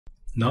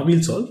Now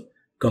we'll solve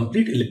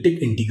complete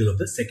elliptic integral of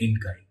the second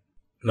kind.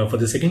 Now for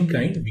the second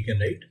kind, we can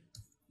write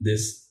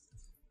this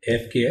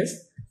fk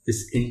as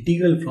this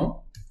integral from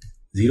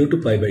 0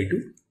 to pi by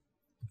 2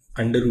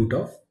 under root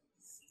of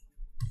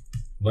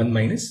 1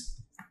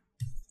 minus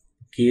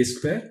k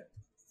square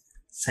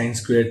sine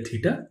square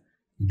theta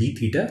d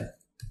theta,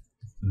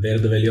 where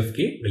the value of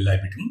k will lie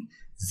between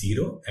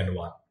 0 and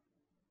 1.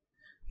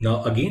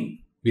 Now again,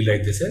 we'll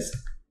write this as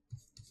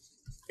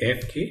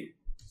fk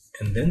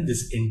and then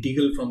this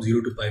integral from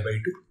 0 to pi by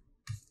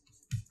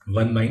 2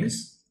 1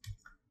 minus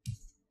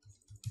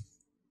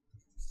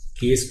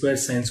k square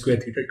sine square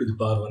theta to the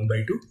power 1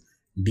 by 2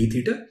 d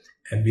theta,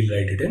 and we'll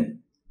write it in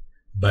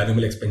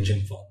binomial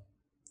expansion form.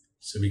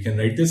 So we can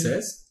write this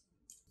as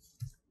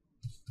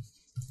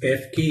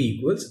fk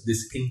equals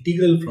this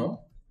integral from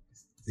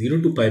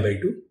 0 to pi by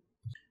 2,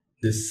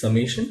 this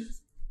summation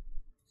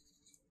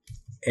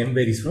m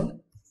varies from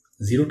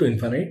 0 to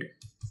infinite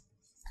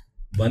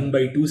 1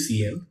 by 2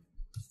 cm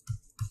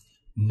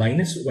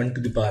minus 1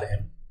 to the power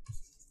m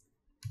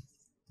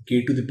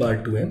k to the power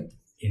 2m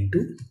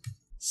into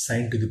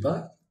sine to the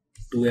power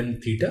 2m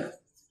theta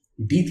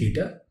d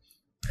theta,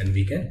 and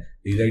we can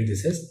rewrite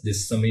this as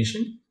this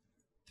summation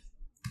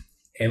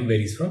m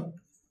varies from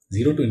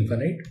 0 to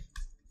infinite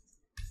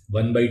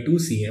 1 by 2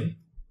 cm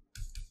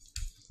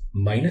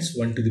minus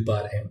 1 to the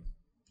power m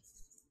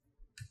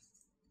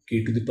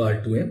k to the power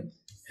 2m,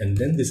 and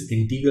then this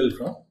integral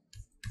from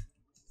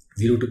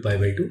 0 to pi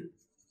by 2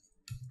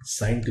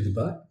 sine to the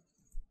power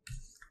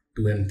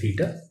 2m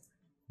theta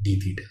d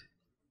theta.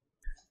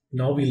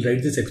 Now we'll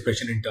write this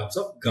expression in terms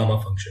of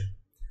gamma function.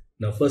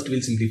 Now first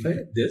we'll simplify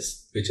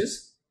this, which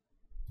is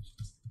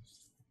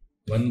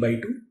 1 by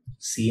 2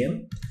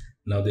 cm.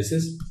 Now this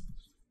is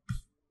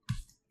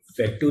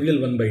factorial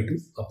 1 by 2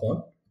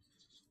 upon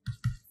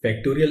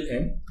factorial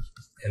m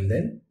and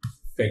then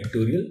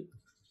factorial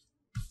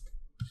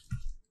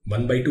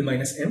 1 by 2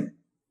 minus m,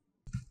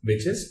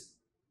 which is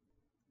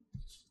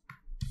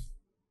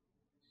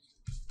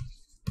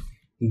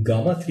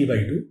gamma 3 by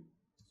 2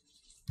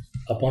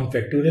 upon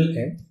factorial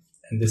m,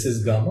 and this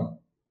is gamma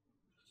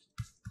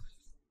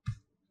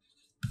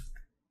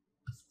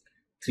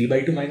 3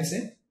 by 2 minus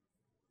n.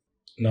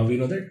 Now we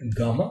know that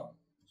gamma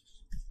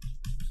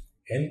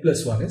n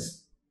plus 1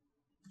 is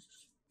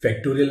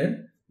factorial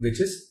n, which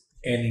is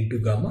n into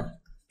gamma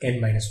n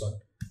minus 1.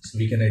 So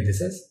we can write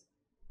this as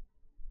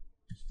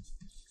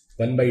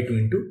 1 by 2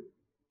 into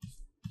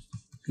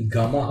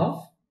gamma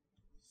half,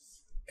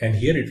 and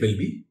here it will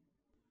be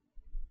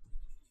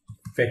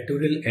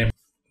factorial m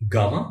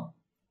gamma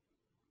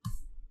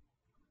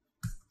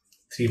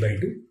 3 by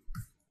 2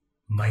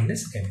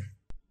 minus n.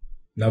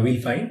 Now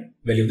we'll find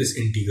value of this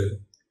integral,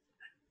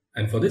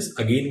 and for this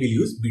again we'll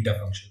use beta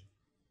function.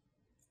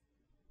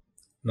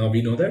 Now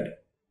we know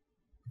that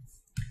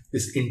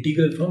this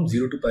integral from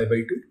 0 to pi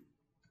by 2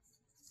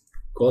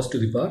 cos to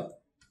the power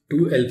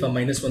 2 alpha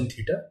minus 1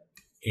 theta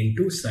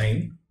into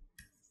sine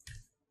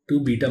 2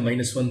 beta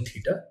minus 1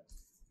 theta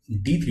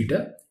d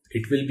theta,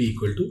 it will be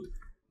equal to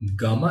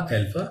gamma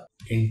alpha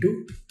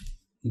into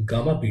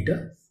gamma beta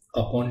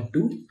upon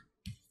 2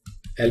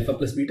 alpha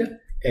plus beta,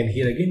 and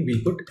here again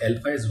we'll put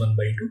alpha as 1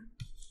 by 2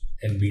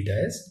 and beta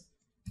as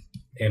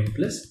m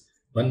plus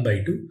 1 by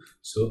 2.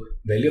 So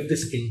value of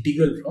this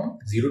integral from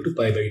 0 to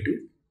pi by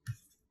 2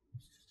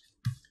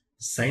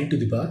 sine to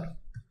the power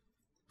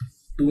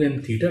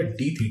 2m theta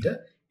d theta,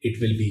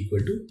 it will be equal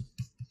to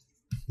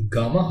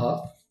gamma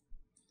half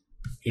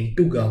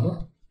into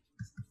gamma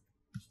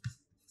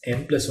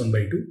m plus 1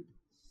 by 2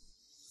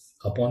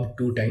 upon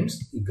 2 times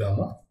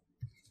gamma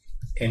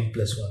m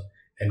plus 1,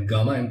 and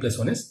gamma m plus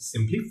 1 is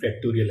simply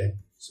factorial m.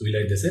 So we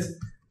write this as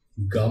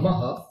gamma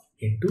half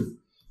into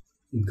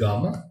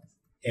gamma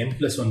m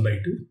plus 1 by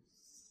 2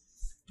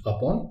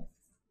 upon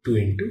 2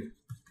 into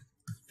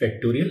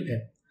factorial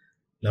m.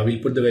 Now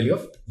we'll put the value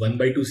of 1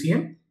 by 2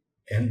 cm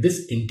and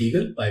this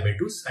integral pi by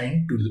 2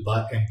 sine to the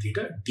power m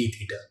theta d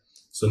theta.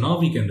 So now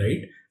we can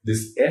write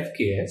this fk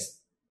as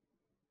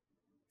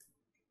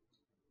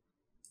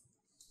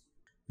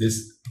this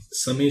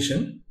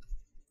summation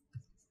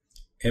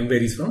m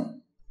varies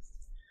from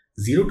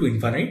 0 to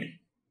infinite,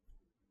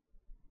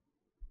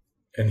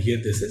 and here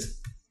this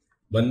is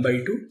 1 by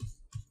 2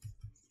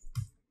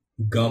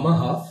 gamma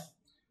half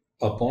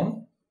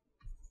upon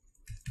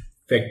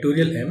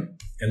factorial m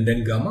and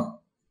then gamma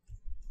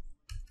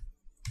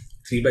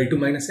 3 by 2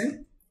 minus m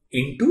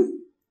into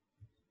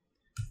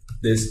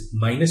this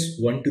minus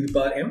 1 to the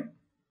power m,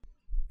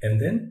 and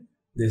then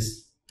this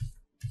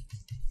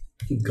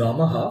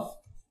gamma half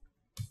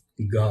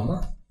gamma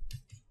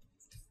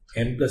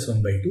m plus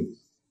 1 by 2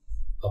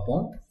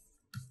 upon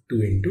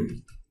 2 into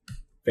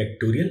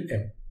factorial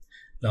m.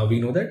 Now we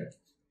know that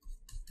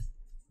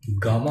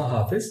gamma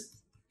half is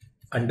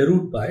under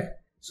root pi,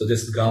 so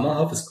this gamma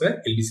half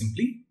square will be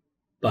simply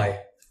pi.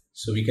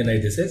 So we can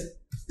write this as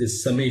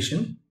this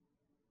summation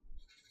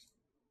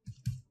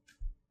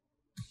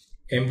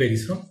m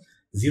varies from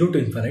 0 to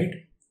infinite.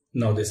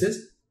 Now this is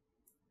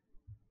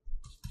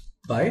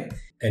pi,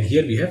 and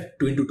here we have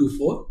 2 into 2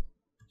 4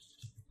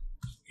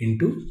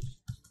 into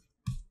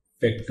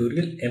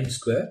factorial m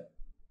square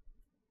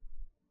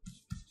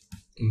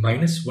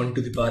minus 1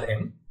 to the power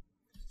m,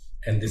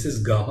 and this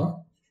is gamma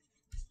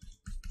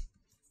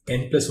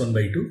n plus 1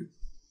 by 2,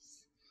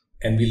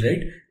 and we'll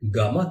write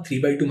gamma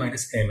 3 by 2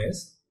 minus m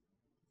as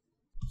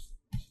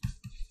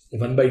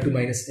 1 by 2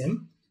 minus m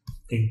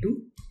into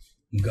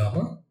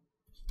gamma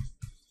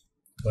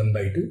 1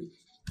 by 2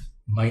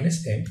 minus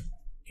m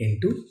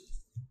into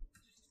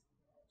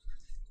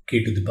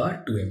k to the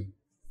power 2m.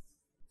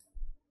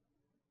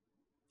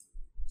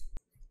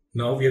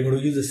 Now we are going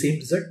to use the same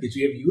result which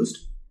we have used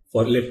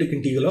for elliptic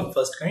integral of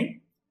first kind,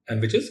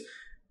 and which is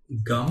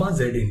gamma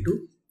z into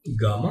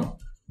gamma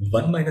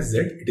 1 minus z,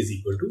 it is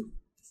equal to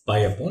pi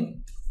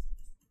upon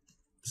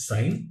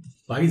sine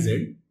pi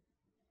z.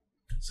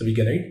 So we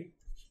can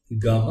write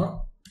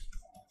gamma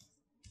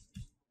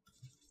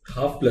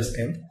half plus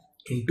m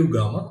into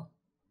gamma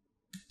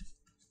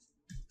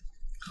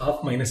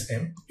half minus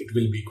m, it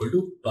will be equal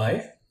to pi,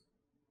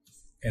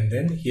 and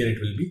then here it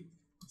will be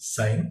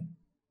sine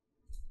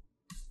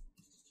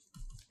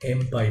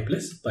m pi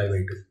plus pi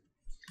by 2.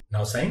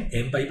 Now sine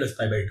m pi plus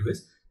pi by 2 is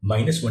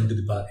minus 1 to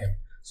the power m.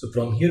 So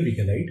from here we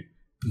can write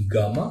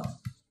gamma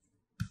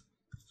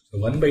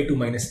 1 by 2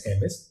 minus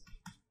m is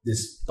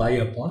this pi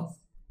upon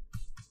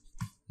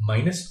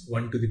minus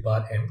 1 to the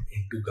power m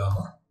into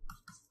gamma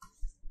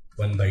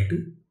 1 by 2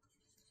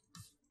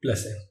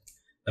 plus m.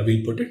 Now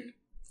we'll put it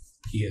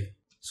here.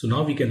 So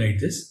now we can write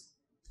this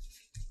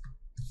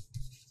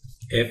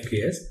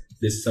fk as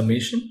this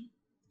summation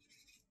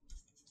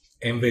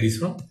m varies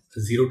from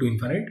 0 to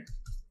infinite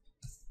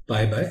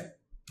pi by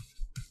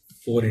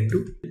 4 into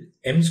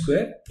m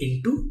square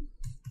into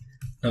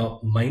now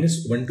minus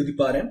 1 to the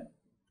power m,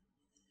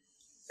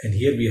 and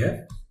here we have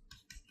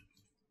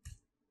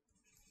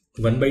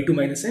 1 by 2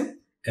 minus m,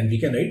 and we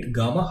can write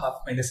gamma half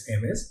minus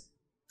m as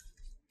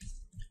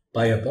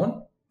pi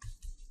upon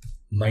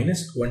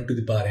minus 1 to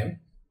the power m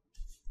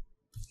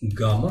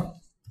gamma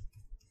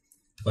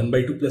 1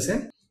 by 2 plus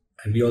m,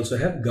 and we also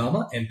have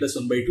gamma n plus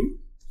 1 by 2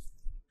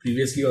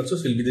 previously also,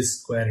 so will be this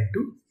square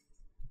into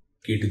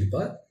k to the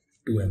power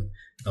 2m.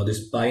 Now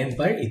this pi and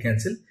pi will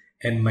cancel,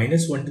 and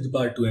minus 1 to the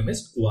power 2m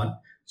is 1.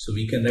 So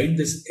we can write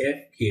this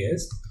fk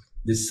as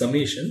this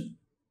summation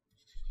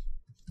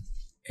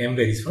m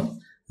varies from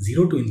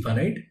 0 to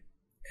infinite,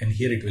 and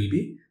here it will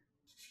be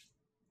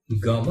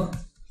gamma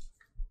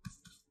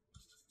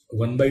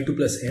 1 by 2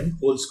 plus m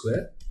whole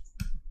square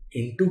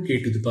into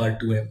k to the power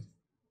 2m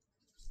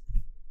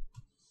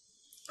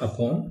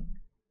upon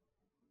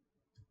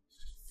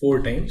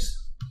 4 times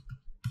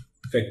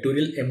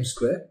factorial m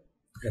square,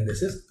 and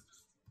this is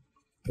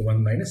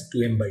 1 minus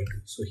 2m by 2.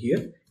 So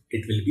here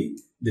it will be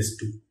this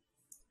 2.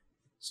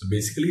 So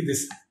basically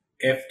this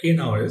fk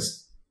now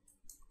is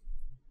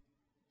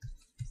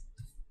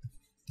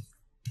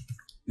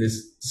this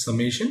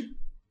summation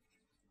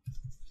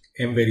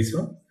m varies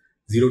from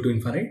 0 to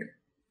infinite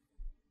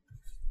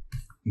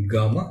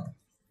gamma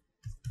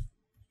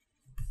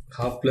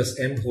half plus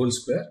m whole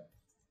square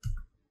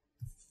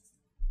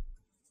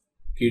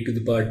k to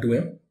the power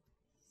 2m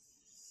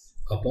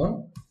upon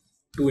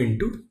 2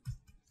 into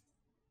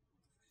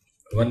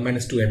 1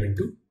 minus 2m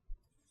into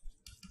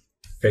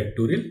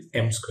factorial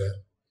m square.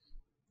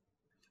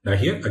 Now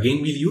here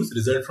again we'll use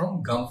result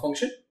from gamma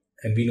function,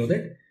 and we know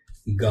that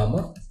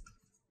gamma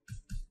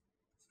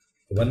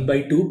 1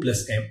 by 2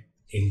 plus m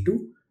into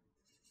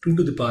 2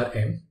 to the power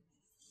m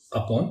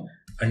upon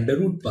under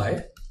root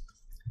pi,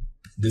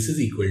 this is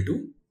equal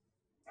to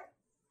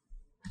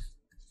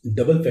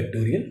double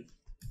factorial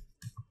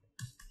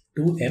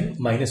 2m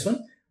minus 1,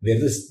 where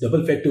this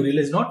double factorial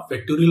is not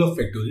factorial of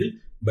factorial,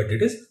 but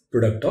it is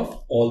product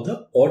of all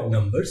the odd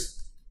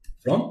numbers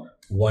from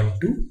 1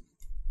 to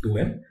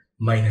 2m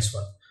minus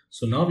 1.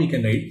 So now we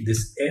can write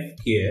this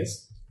fk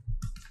as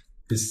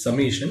this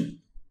summation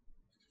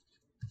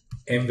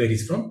m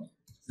varies from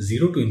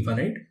 0 to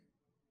infinite,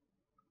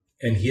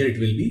 and here it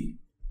will be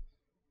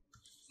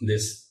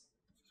this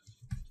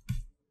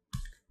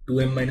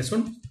 2m minus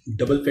 1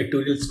 double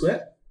factorial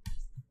square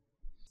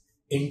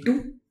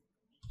into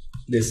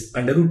this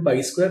under root pi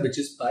square, which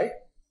is pi,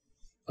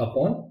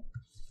 upon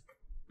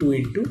 2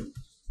 into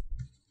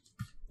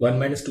 1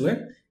 minus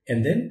 2m,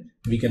 and then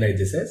we can write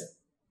this as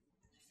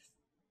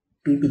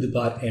 2 to the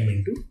power m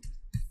into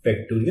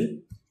factorial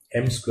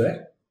m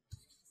square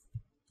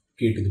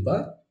k to the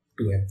power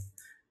 2m.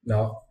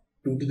 Now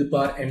 2 to the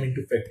power m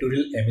into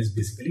factorial m is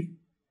basically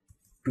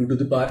 2 to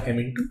the power m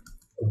into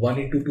 1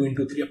 into 2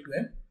 into 3 up to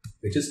m,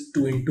 which is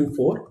 2 into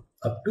 4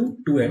 up to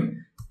 2m,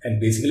 and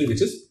basically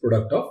which is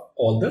product of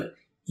all the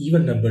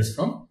even numbers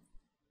from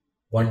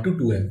 1 to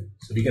 2m.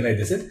 So we can write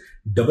this as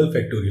double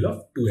factorial of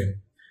 2m.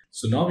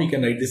 So now we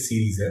can write this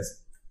series as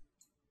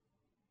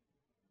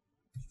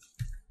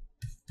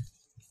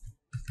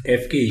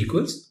fk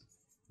equals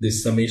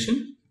this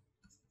summation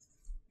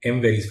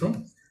m varies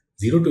from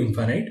 0 to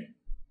infinite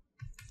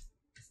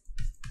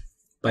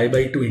pi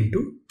by 2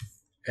 into,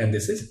 and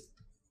this is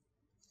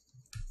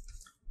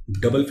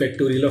double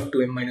factorial of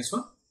 2m minus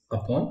 1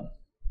 upon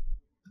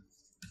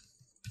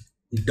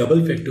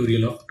double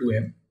factorial of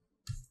 2m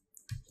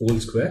whole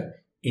square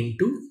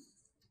into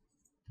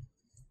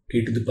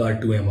k to the power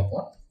 2m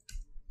upon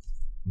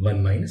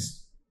 1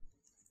 minus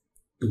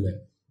 2m.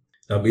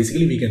 Now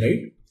basically we can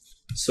write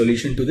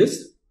solution to this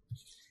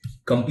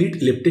complete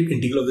elliptic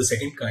integral of the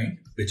second kind,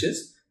 which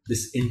is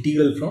this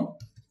integral from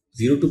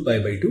 0 to pi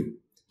by 2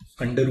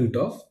 under root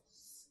of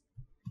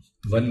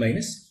 1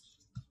 minus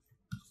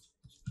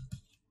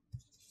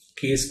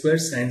k square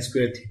sine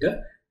square theta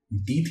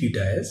d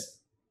theta as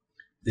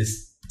this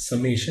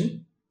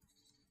summation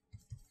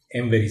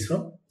m varies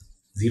from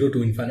 0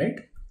 to infinite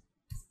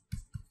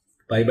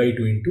pi by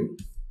 2 into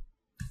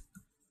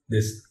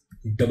this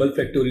double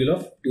factorial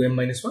of 2m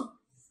minus 1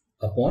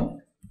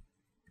 upon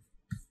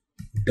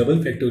double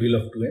factorial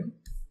of 2m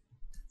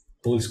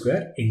whole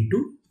square into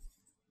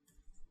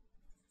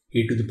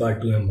k to the power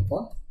 2m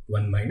upon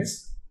 1 minus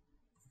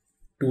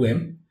 2m,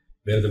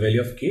 where the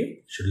value of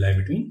k should lie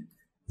between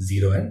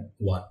 0 and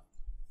 1.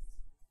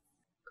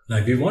 Now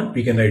if we want,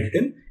 we can write it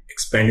in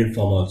expanded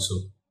form also.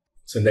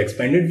 So in the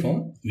expanded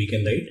form, we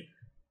can write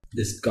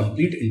this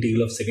complete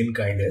integral of second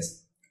kind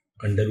as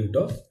under root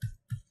of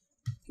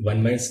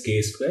 1 minus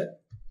k square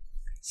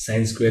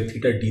sine square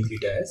theta d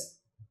theta as,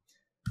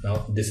 now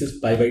this is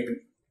pi by 2.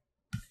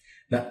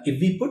 Now if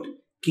we put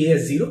k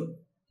as 0,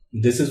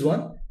 this is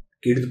 1,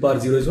 k to the power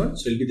 0 is 1,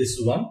 so it will be this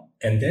 1,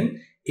 and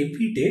then if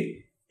we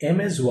take m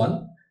as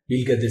 1,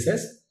 we'll get this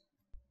as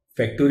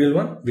factorial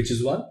 1, which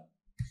is 1,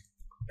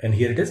 and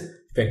here it is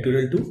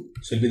factorial 2,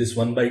 so it will be this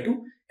 1 by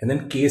 2, and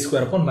then k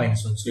square upon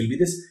minus 1, so it will be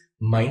this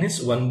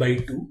minus 1 by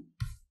 2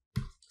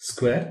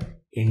 square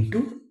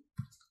into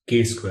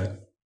k square.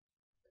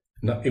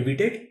 Now if we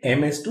take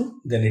m as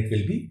 2, then it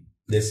will be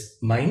this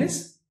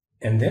minus,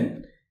 and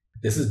then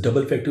this is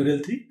double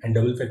factorial 3, and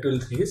double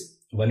factorial 3 is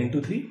 1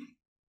 into 3,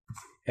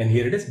 and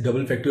here it is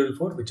double factorial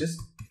 4, which is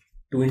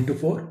 2 into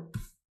 4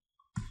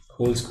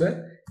 whole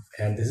square,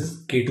 and this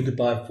is k to the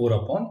power 4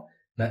 upon.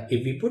 Now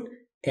if we put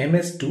m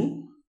as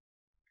 2,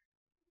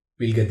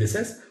 we'll get this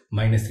as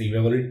minus 3. We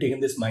have already taken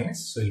this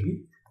minus, so it will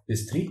be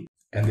this 3,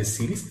 and this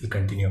series will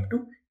continue up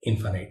to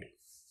infinite.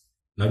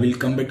 Now we'll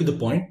come back to the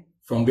point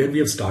from where we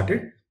have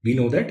started. We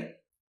know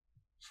that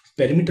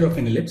perimeter of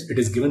an ellipse, it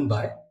is given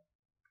by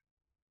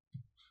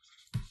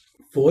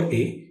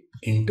 4a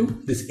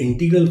into this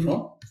integral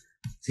from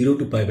 0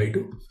 to pi by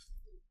 2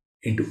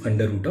 into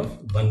under root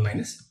of 1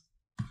 minus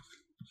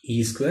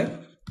e square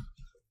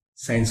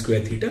sine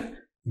square theta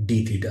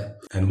d theta.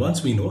 And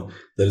once we know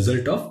the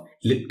result of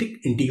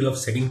elliptic integral of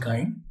second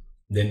kind,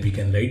 then we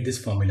can write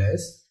this formula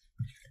as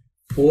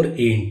 4a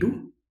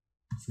into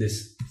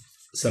this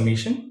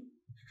summation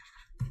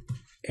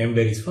m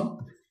varies from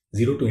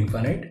 0 to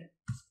infinite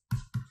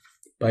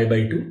pi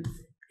by 2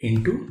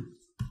 into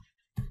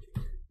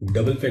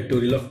double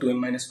factorial of 2m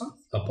minus 1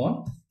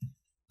 upon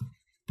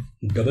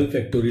double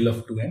factorial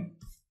of 2m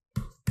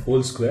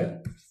whole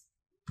square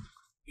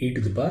e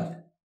to the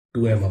power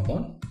 2m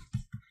upon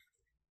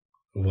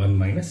 1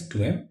 minus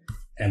 2m,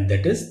 and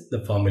that is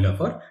the formula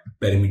for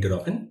perimeter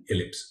of an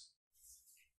ellipse.